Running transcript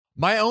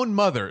My own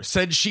mother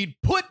said she'd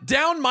put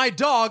down my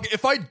dog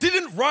if I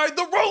didn't ride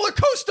the roller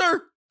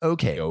coaster.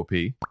 Okay. OP.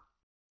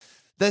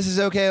 This is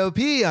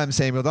OKOP. I'm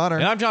Samuel Donner.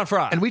 And I'm John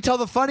Fry. And we tell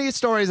the funniest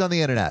stories on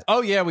the internet.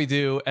 Oh, yeah, we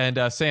do.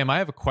 And Sam, I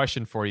have a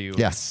question for you.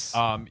 Yes.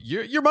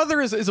 Your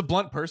mother is a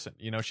blunt person.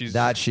 You know, she's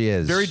That she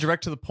is. very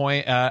direct to the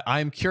point.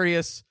 I'm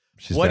curious.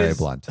 She's very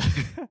blunt.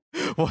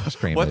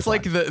 What's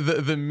like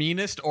the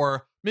meanest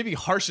or maybe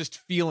harshest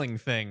feeling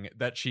thing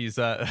that she's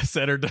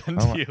said or done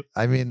to you?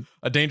 I mean,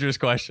 a dangerous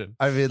question.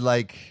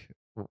 like,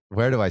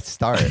 where do I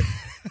start?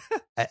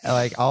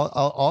 Like,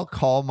 I'll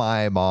call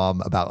my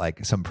mom about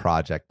like some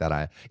project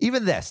that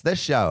this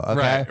show.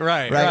 Okay,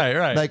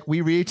 right. Like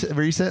we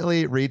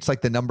recently reached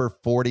like the number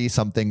 40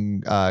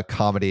 something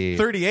comedy.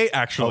 38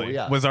 actually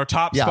was our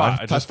top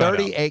spot. I just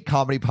 38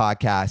 comedy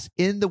podcast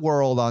in the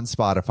world on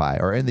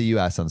Spotify, or in the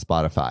US on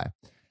Spotify.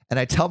 And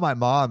I tell my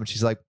mom, and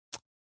she's like,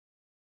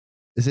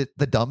 "Is it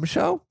The Dumb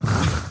Show?"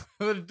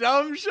 The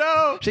Dumb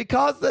Show. She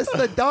calls this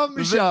The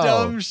Dumb Show. The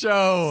Dumb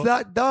Show. It's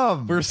not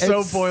dumb. We're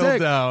so boiled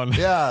sick. down.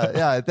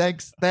 Yeah.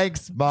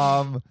 Thanks,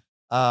 Mom.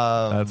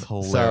 That's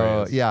hilarious.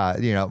 So yeah,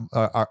 you know,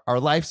 our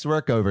life's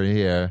work over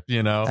here.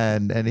 You know,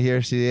 and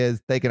here she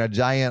is taking a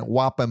giant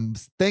whopping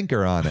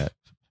stinker on it.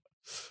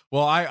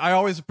 Well, I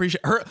always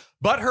appreciate her,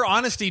 but her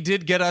honesty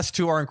did get us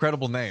to our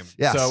incredible name.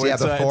 Yes, so before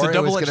it's a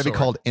it was going to be sword.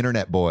 called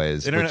Internet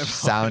Boys, which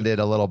sounded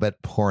a little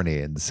bit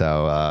porny, and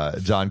so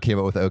John came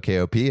up with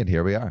OKOP, and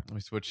here we are.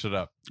 We switched it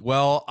up.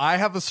 Well, I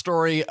have a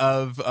story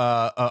of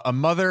a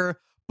mother,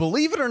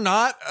 believe it or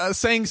not,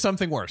 saying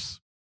something worse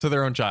to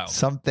their own child.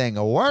 Something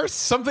worse?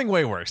 Something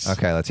way worse.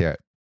 Okay, let's hear it.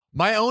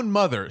 My own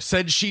mother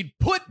said she'd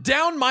put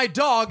down my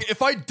dog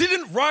if I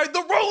didn't ride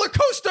the roller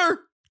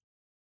coaster.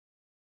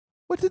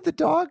 What did the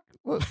dog?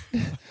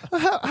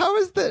 How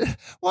is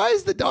why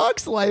is the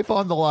dog's life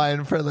on the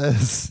line for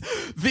this?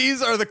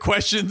 These are the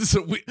questions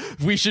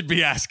we should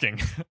be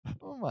asking.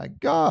 Oh my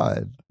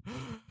God.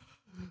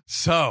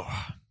 So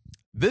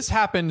this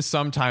happened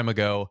some time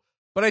ago,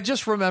 but I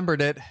just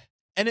remembered it,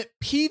 and it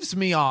peeves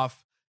me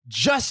off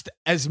just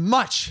as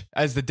much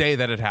as the day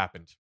that it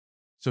happened.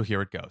 So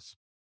here it goes.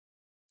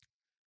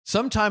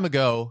 Some time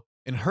ago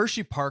in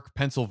Hershey Park,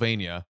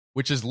 Pennsylvania,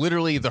 which is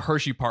literally the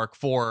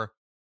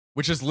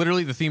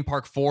theme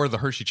park for the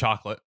Hershey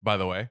chocolate, by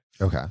the way.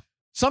 Okay.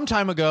 Some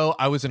time ago,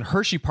 I was in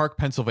Hershey Park,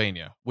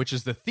 Pennsylvania, which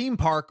is the theme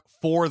park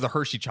for the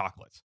Hershey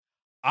chocolates.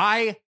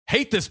 I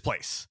hate this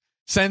place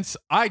since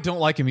I don't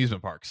like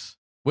amusement parks,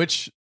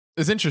 which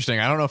is interesting.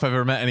 I don't know if I've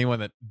ever met anyone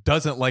that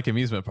doesn't like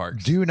amusement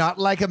parks. Do not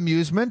like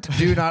amusement.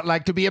 Do not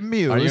like to be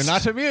amused. Are you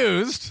not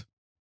amused?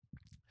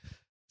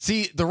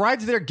 See, the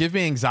rides there give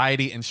me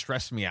anxiety and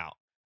stress me out.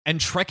 And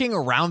trekking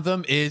around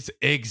them is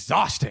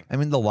exhausting. I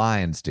mean, the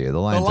lines do. The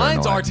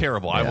lines are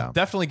terrible. Yeah. I will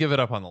definitely give it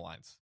up on the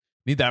lines.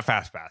 Need that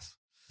fast pass.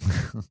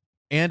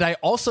 And I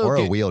also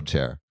a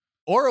wheelchair.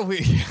 Or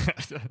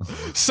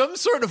some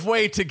sort of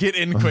way to get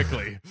in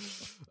quickly.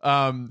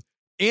 And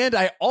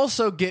I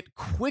also get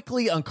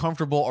quickly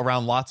uncomfortable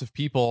around lots of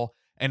people.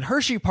 And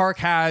Hershey Park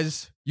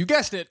has, you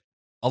guessed it,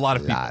 a lot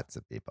of people. Lots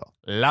of people.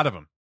 A lot of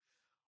them.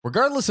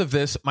 Regardless of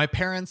this, my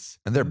parents...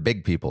 And they're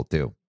big people,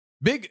 too.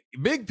 Big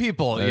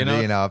people, you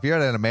know. If you're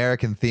at an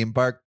American theme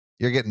park,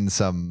 you're getting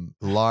some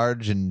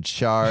large and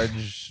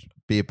charged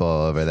people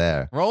over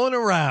there. Rolling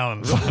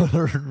around.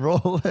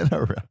 Rolling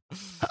around.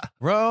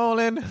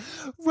 Rolling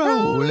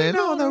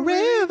on the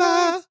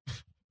river.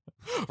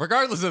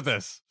 Regardless of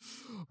this,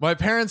 my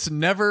parents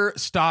never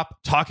stop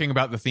talking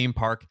about the theme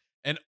park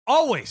and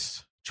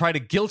always try to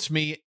guilt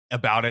me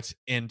about it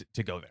and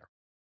to go there.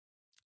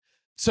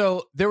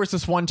 So there was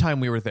this one time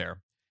we were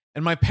there,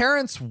 and my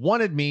parents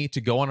wanted me to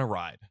go on a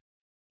ride,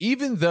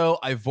 even though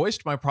I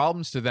voiced my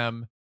problems to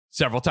them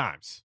several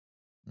times.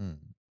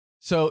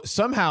 So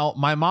somehow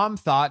my mom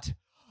thought,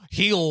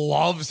 he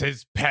loves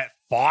his pet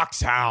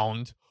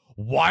foxhound.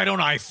 Why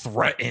don't I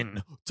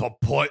threaten to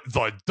put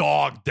the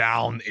dog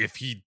down if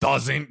he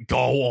doesn't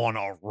go on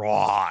a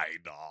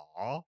ride?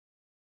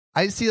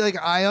 I see, like,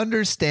 I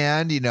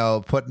understand,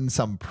 putting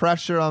some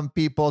pressure on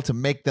people to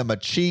make them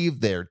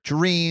achieve their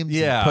dreams,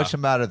 and push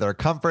them out of their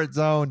comfort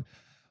zone,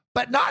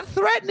 but not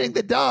threatening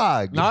the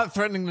dog.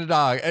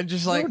 And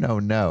just like,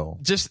 no.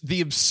 Just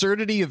the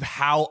absurdity of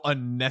how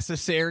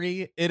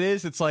unnecessary it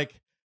is. It's like,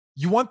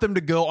 you want them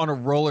to go on a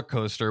roller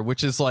coaster,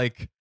 which is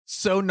like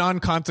so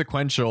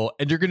non-consequential,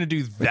 and you're going to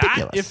do that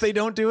ridiculous. If they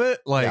don't do it?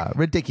 Like,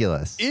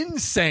 ridiculous.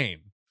 Insane.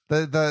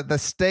 The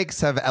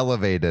stakes have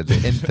elevated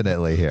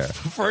infinitely here.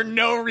 For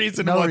no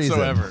reason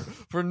whatsoever.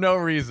 For no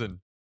reason.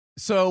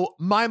 So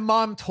my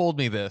mom told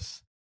me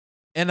this,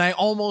 and I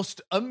almost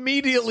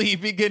immediately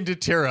begin to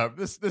tear up.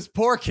 This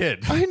poor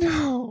kid. I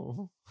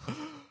know.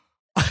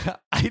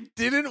 I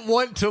didn't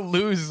want to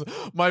lose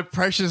my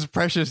precious,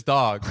 precious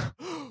dog,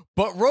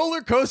 but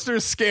roller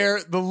coasters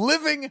scare the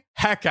living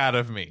heck out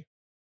of me.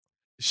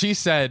 She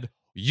said,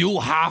 you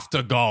have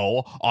to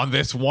go on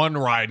this one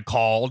ride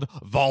called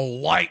the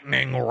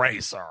Lightning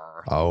Racer.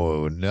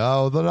 Oh,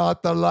 no,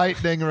 not the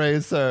Lightning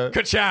Racer.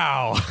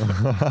 Ka-chow.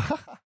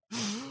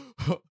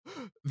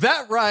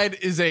 That ride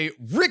is a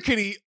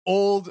rickety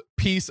old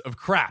piece of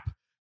crap.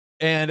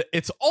 And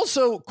it's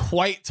also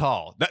quite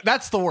tall.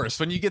 That's the worst.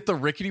 When you get the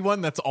rickety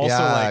one, that's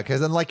also because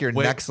then like your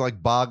neck's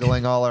like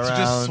boggling all around.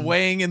 Just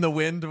swaying in the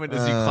wind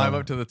as you climb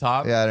up to the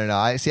top. Yeah, I don't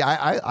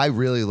know. I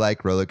really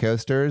like roller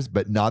coasters,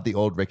 but not the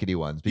old rickety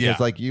ones because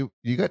like you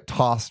get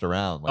tossed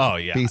around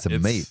like a piece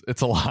of meat.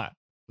 It's a lot.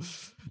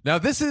 Now,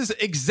 this is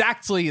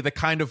exactly the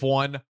kind of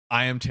one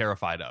I am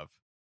terrified of.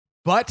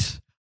 But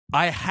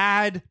I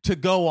had to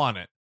go on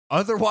it.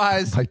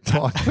 Otherwise, my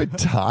dog would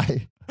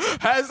die.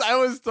 As I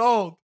was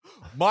told,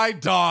 my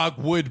dog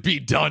would be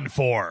done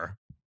for.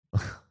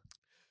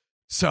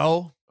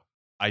 So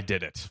I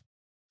did it.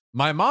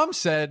 My mom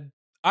said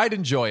I'd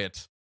enjoy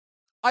it.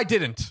 I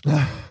didn't.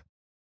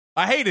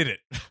 I hated it.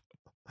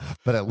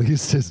 But at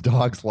least his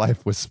dog's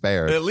life was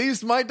spared. At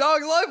least my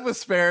dog's life was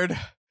spared.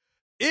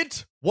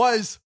 It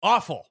was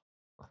awful.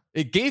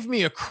 It gave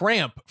me a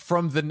cramp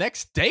from the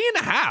next day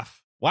and a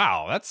half.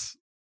 Wow, that's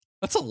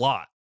a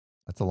lot.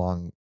 That's a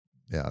long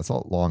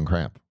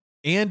cramp.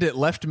 And it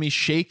left me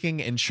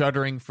shaking and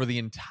shuddering for the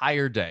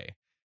entire day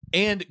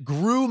and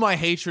grew my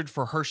hatred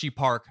for Hershey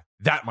Park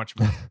that much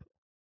more.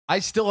 I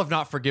still have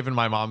not forgiven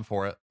my mom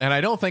for it, and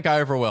I don't think I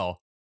ever will.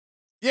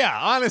 Yeah,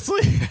 honestly,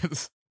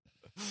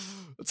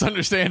 it's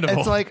understandable.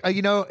 It's like,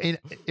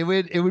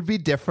 it would be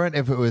different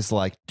if it was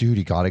like, dude,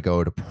 you got to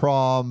go to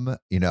prom,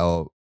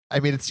 I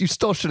mean, you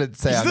still shouldn't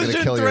say I'm going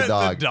to kill your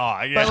dog.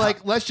 Yeah. But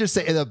like, let's just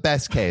say in the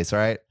best case,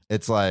 right?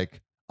 It's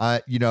like,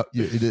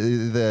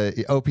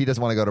 the OP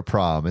doesn't want to go to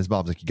prom. His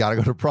mom's like, you got to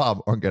go to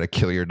prom or I'm going to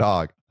kill your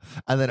dog.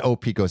 And then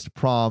OP goes to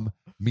prom,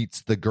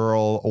 meets the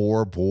girl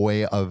or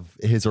boy of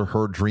his or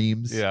her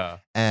dreams. Yeah.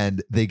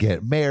 And they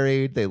get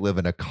married. They live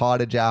in a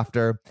cottage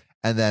after.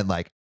 And then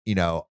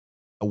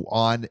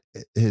on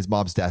his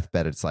mom's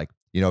deathbed, it's like,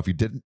 if you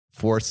didn't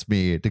force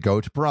me to go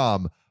to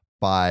prom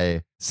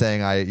by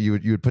saying you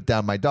would put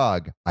down my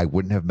dog, I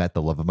wouldn't have met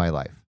the love of my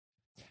life.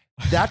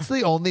 That's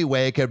the only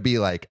way it could be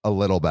like a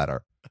little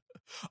better.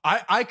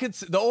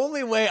 The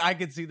only way I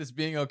could see this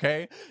being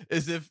okay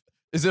is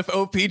if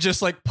OP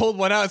just like pulled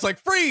one out. It's like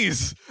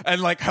freeze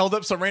and like held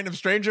up some random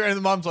stranger, and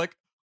the mom's like,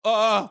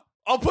 I'll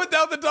put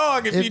down the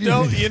dog if you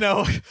don't,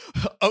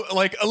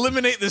 like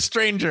eliminate the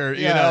stranger.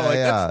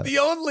 That's the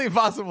only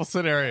possible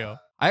scenario.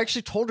 I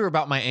actually told her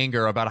about my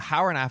anger about an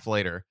hour and a half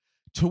later,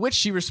 to which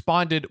she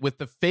responded with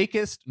the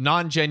fakest,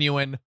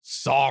 non-genuine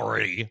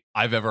sorry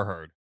I've ever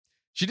heard.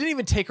 She didn't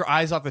even take her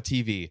eyes off the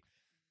TV.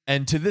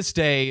 And to this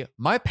day,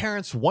 my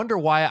parents wonder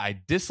why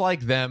I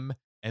dislike them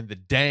and the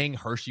dang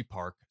Hershey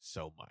Park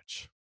so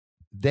much.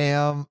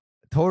 Damn,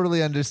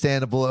 totally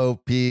understandable,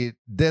 OP.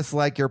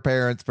 Dislike your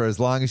parents for as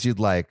long as you'd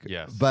like.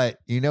 Yes. But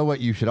you know what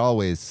you should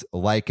always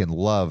like and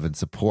love and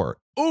support?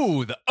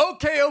 Ooh, the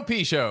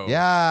OKOP show.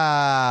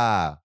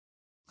 Yeah.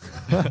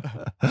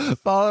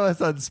 Follow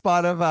us on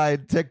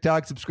Spotify,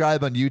 TikTok,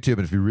 subscribe on YouTube.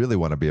 And if you really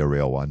want to be a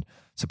real one,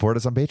 support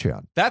us on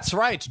Patreon. That's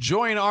right.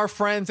 Join our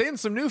friends and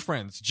some new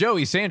friends.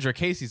 Joey, Sandra,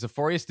 Casey,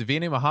 Zephorius,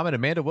 Davina, Muhammad,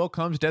 Amanda, Will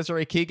Combs,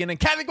 Desiree Keegan, and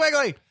Kathy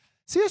Quigley.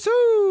 See you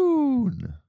soon.